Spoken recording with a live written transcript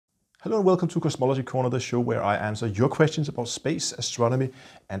Hello and welcome to Cosmology Corner, the show where I answer your questions about space, astronomy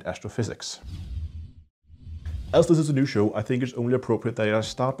and astrophysics. As this is a new show, I think it's only appropriate that I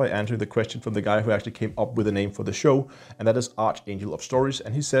start by answering the question from the guy who actually came up with the name for the show, and that is Archangel of Stories.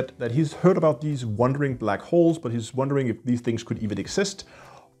 And he said that he's heard about these wandering black holes, but he's wondering if these things could even exist,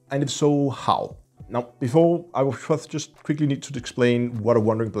 and if so, how? Now, before I will first just quickly need to explain what a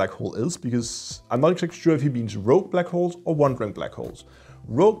wandering black hole is, because I'm not exactly sure if he means rogue black holes or wandering black holes.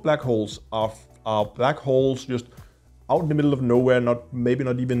 Rogue black holes are black holes just out in the middle of nowhere, maybe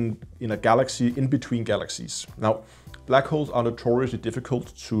not even in a galaxy, in between galaxies. Now, black holes are notoriously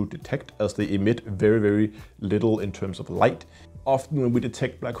difficult to detect as they emit very, very little in terms of light. Often when we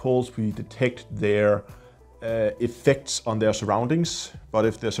detect black holes, we detect their effects on their surroundings, but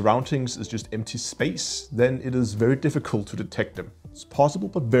if their surroundings is just empty space, then it is very difficult to detect them. It's possible,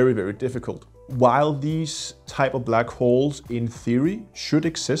 but very, very difficult. While these type of black holes in theory should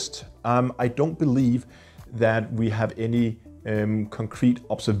exist, I don't believe that we have any concrete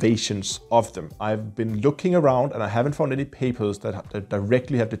observations of them. I've been looking around and I haven't found any papers that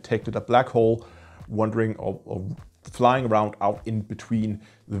directly have detected a black hole wandering or flying around out in between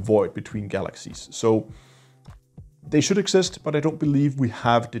the void between galaxies. So they should exist, but I don't believe we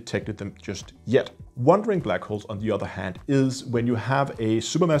have detected them just yet. Wandering black holes, on the other hand, is when you have a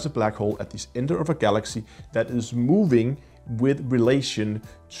supermassive black hole at the center of a galaxy that is moving with relation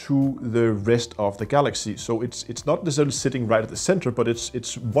to the rest of the galaxy. So it's not necessarily sitting right at the center, but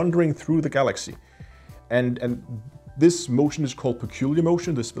it's wandering through the galaxy. And this motion is called peculiar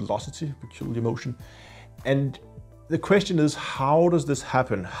motion, this velocity, peculiar motion. And the question is, how does this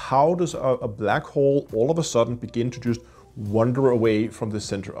happen? How does a black hole all of a sudden begin to just wander away from the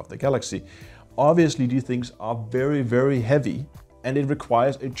center of the galaxy? Obviously, these things are very, very heavy, and it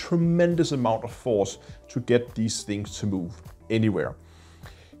requires a tremendous amount of force to get these things to move anywhere.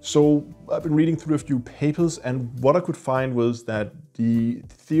 So I've been reading through a few papers, and what I could find was that the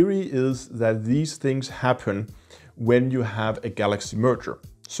theory is that these things happen when you have a galaxy merger.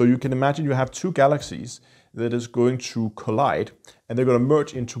 So you can imagine you have two galaxies that is going to collide, and they're going to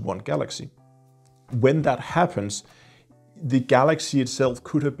merge into one galaxy. When that happens, the galaxy itself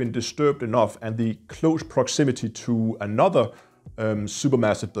could have been disturbed enough, and the close proximity to another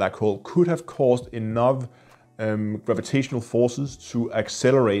supermassive black hole could have caused enough gravitational forces to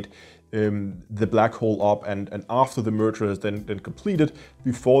accelerate the black hole up, and after the merger is then completed,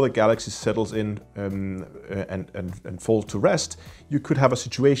 before the galaxy settles in and falls to rest, you could have a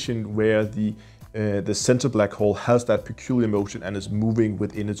situation where the center black hole has that peculiar motion and is moving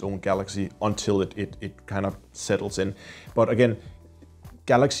within its own galaxy until it kind of settles in. But again,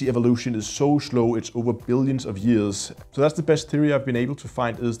 galaxy evolution is so slow, it's over billions of years. So that's the best theory I've been able to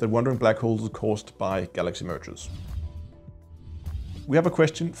find, is that wandering black holes are caused by galaxy mergers. We have a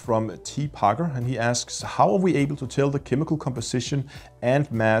question from T. Parker, and he asks, how are we able to tell the chemical composition and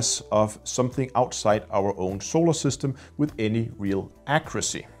mass of something outside our own solar system with any real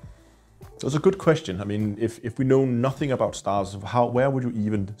accuracy? So it's a good question. I mean, if we know nothing about stars, where would you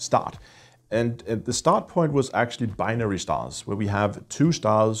even start? And the start point was actually binary stars, where we have two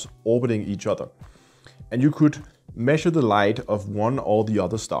stars orbiting each other. And you could measure the light of one or the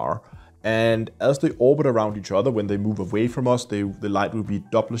other star, and as they orbit around each other, when they move away from us, the light will be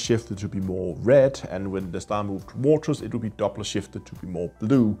Doppler shifted to be more red, and when the star moves towards us, it will be Doppler shifted to be more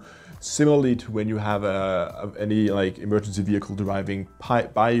blue. Similarly to when you have any like emergency vehicle driving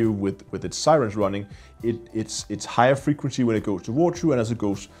by you with its sirens running, it's higher frequency when it goes towards you, and as it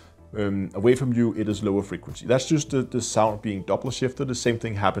goes away from you, it is lower frequency. That's just the sound being Doppler shifted. The same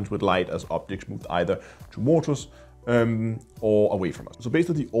thing happens with light as objects move either towards us or away from us. So based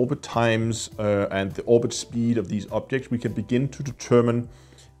on the orbit times and the orbit speed of these objects, we can begin to determine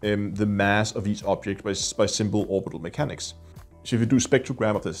the mass of each object by simple orbital mechanics. So if you do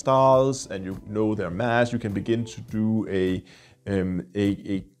spectrogram of the stars and you know their mass, you can begin to do a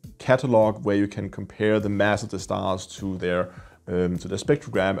catalog where you can compare the mass of the stars to their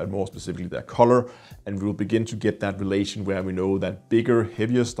spectrogram, and more specifically their color, and we'll begin to get that relation where we know that bigger,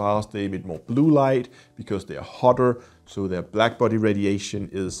 heavier stars, they emit more blue light because they are hotter, so their black body radiation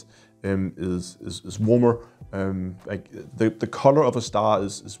is warmer. Like the color of a star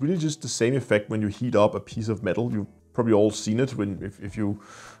is really just the same effect when you heat up a piece of metal. You've probably all seen it if you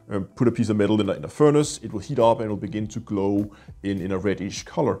put a piece of metal in a furnace, it will heat up and it will begin to glow in a reddish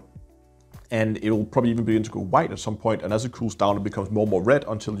color. And it will probably even begin to go white at some point, and as it cools down, it becomes more and more red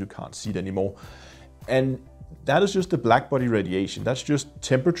until you can't see it anymore. And that is just the black body radiation. That's just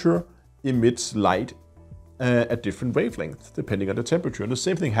temperature emits light, at different wavelengths, depending on the temperature. And the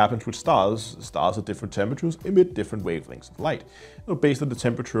same thing happens with stars. Stars at different temperatures emit different wavelengths of light. Based on the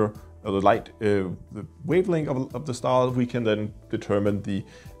temperature of the light, the wavelength of the star, we can then determine the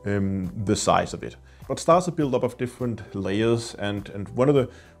size of it. But stars are built up of different layers, and one of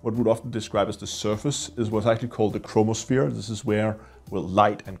what would often describe as the surface is what's actually called the chromosphere. This is where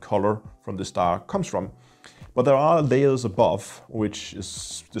light and color from the star comes from. But there are layers above, which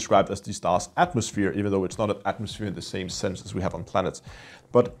is described as the star's atmosphere, even though it's not an atmosphere in the same sense as we have on planets.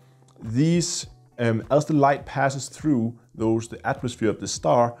 But these, as the light passes through the atmosphere of the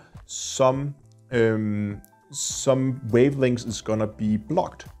star, some wavelengths is gonna be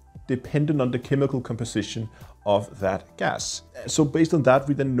blocked, dependent on the chemical composition of that gas. So based on that,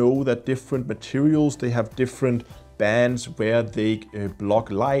 we then know that different materials, they have different bands where they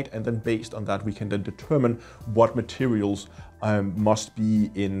block light, and then based on that we can then determine what materials must be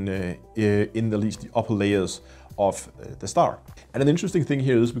in at least the upper layers of the star. And an interesting thing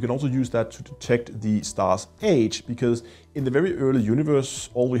here is we can also use that to detect the star's age, because in the very early universe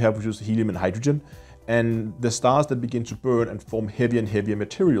all we have was just helium and hydrogen, and the stars that begin to burn and form heavier and heavier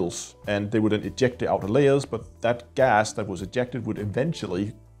materials, and they would then eject the outer layers, but that gas that was ejected would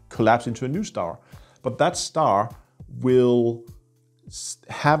eventually collapse into a new star. But that star will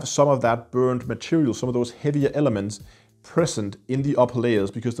have some of that burned material, some of those heavier elements present in the upper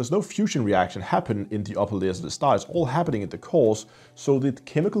layers, because there's no fusion reaction happen in the upper layers of the star. It's all happening at the cores, so the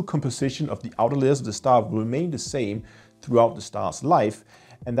chemical composition of the outer layers of the star will remain the same throughout the star's life.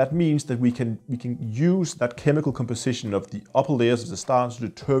 And that means that we can use that chemical composition of the upper layers of the star to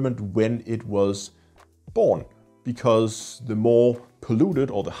determine when it was born, because the more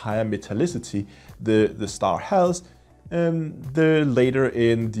polluted or the higher metallicity the star has, the later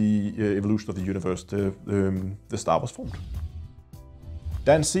in the evolution of the universe the star was formed.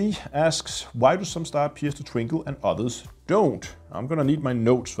 Dan C asks, why do some stars appear to twinkle and others don't? I'm gonna need my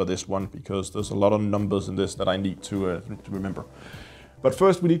notes for this one, because there's a lot of numbers in this that I need to remember. But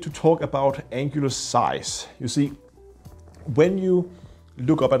first we need to talk about angular size. You see, when you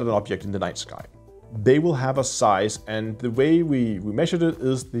look up at an object in the night sky, they will have a size, and the way we measured it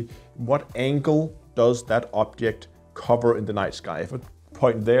is what angle does that object cover in the night sky. If I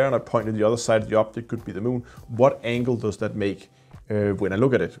point there and I point to the other side of the object, could be the moon, what angle does that make when I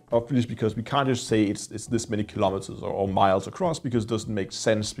look at it? Obviously, because we can't just say it's this many kilometers or miles across, because it doesn't make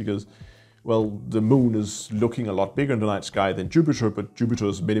sense, because, well, the moon is looking a lot bigger in the night sky than Jupiter, but Jupiter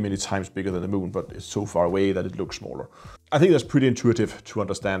is many, many times bigger than the moon, but it's so far away that it looks smaller. I think that's pretty intuitive to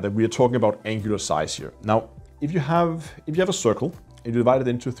understand that we are talking about angular size here. Now, if you have a circle and you divide it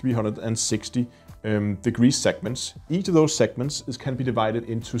into 360 degree segments, each of those segments can be divided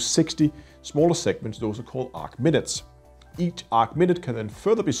into 60 smaller segments. Those are called arc minutes. Each arc minute can then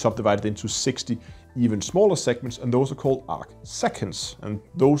further be subdivided into 60 even smaller segments, and those are called arc seconds. And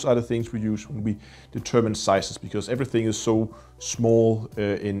those are the things we use when we determine sizes, because everything is so small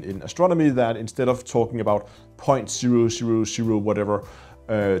in astronomy that instead of talking about 0.000 whatever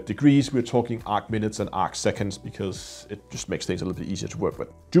degrees, we're talking arc minutes and arc seconds, because it just makes things a little bit easier to work with.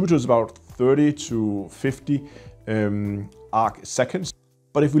 Jupiter is about 30 to 50 arc seconds.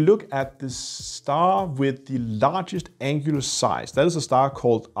 But if we look at the star with the largest angular size, that is a star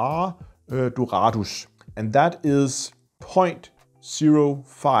called R Doradus, and that is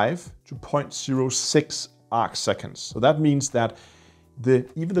 0.05 to 0.06 arc seconds. So that means that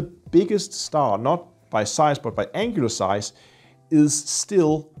even the biggest star, not by size but by angular size, is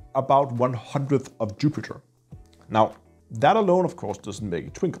still about 1/100th of Jupiter. Now, that alone, of course, doesn't make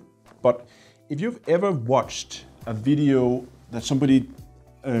it twinkle. But if you've ever watched a video that somebody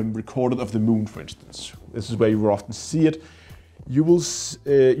recorded of the moon, for instance, this is where you will often see it, you will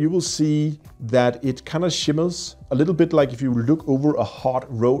see that it kind of shimmers a little bit like if you look over a hot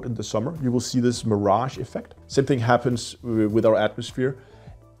road in the summer. You will see this mirage effect. Same thing happens with our atmosphere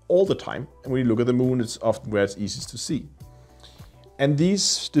all the time. And when you look at the moon, it's often where it's easiest to see. And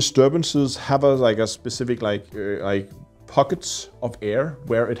these disturbances have a specific like pockets of air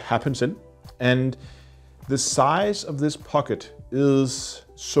where it happens in. And the size of this pocket is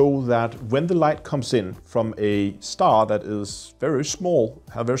so that when the light comes in from a star that is very small,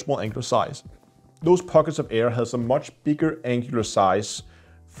 have very small angular size, those pockets of air has a much bigger angular size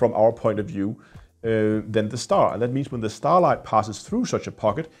from our point of view than the star. And that means when the starlight passes through such a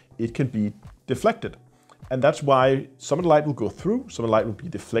pocket, it can be deflected. And that's why some of the light will go through, some of the light will be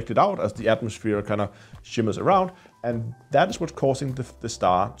deflected out as the atmosphere kind of shimmers around. And that is what's causing the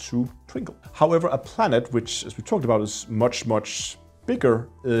star to twinkle. However, a planet, which, as we talked about, is much, much bigger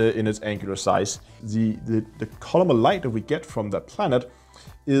in its angular size, the column of light that we get from that planet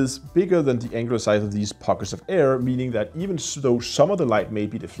is bigger than the angular size of these pockets of air, meaning that even though some of the light may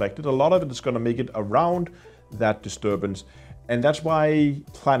be deflected, a lot of it is going to make it around that disturbance. And that's why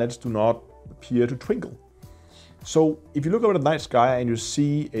planets do not appear to twinkle. So if you look over the night sky and you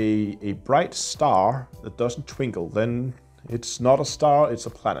see a bright star that doesn't twinkle, then it's not a star, it's a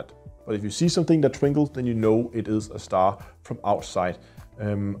planet. But if you see something that twinkles, then you know it is a star from outside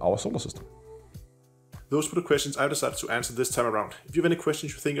our solar system. Those were the questions I decided to answer this time around. If you have any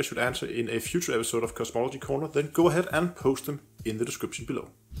questions you think I should answer in a future episode of Cosmology Corner, then go ahead and post them in the description below.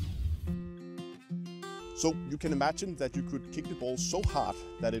 So you can imagine that you could kick the ball so hard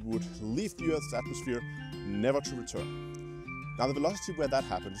that it would leave the Earth's atmosphere, never to return. Now the velocity where that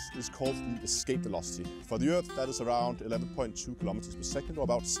happens is called the escape velocity. For the Earth, that is around 11.2 kilometers per second, or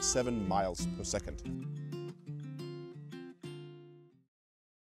about 7 miles per second.